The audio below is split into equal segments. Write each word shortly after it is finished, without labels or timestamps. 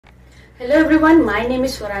Hello everyone, my name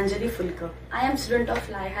is Swaranjali. I am student of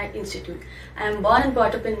Fly High Institute. I am born and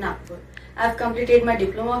brought up in Nagpur. I have completed my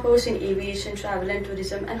diploma course in aviation, travel and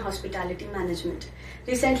tourism and hospitality management.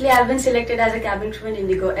 Recently I have been selected as a cabin crew in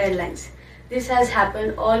Indigo Airlines. This has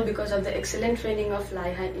happened all because of the excellent training of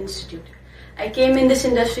Fly High Institute. I came in this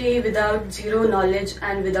industry without zero knowledge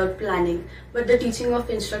and without planning, but the teaching of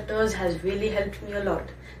instructors has really helped me a lot.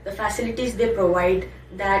 The facilities they provide,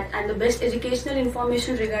 that and the best educational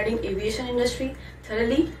information regarding aviation industry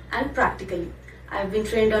thoroughly and practically. I have been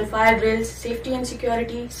trained on fire drills, safety and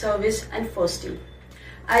security, service and first aid.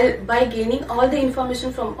 By gaining all the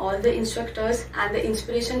information from all the instructors and the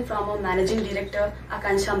inspiration from our managing director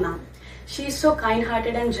Akansha ma'am. She is so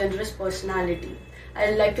kind-hearted and generous personality.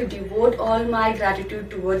 I'd like to devote all my gratitude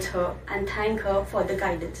towards her and thank her for the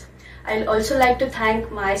guidance. I'd also like to thank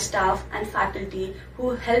my staff and faculty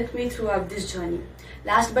who helped me throughout this journey.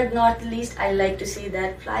 Last but not least, I'd like to say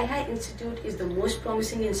that Fly High Institute is the most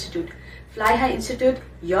promising institute. Fly High Institute,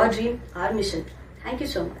 your dream, our mission. Thank you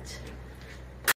so much.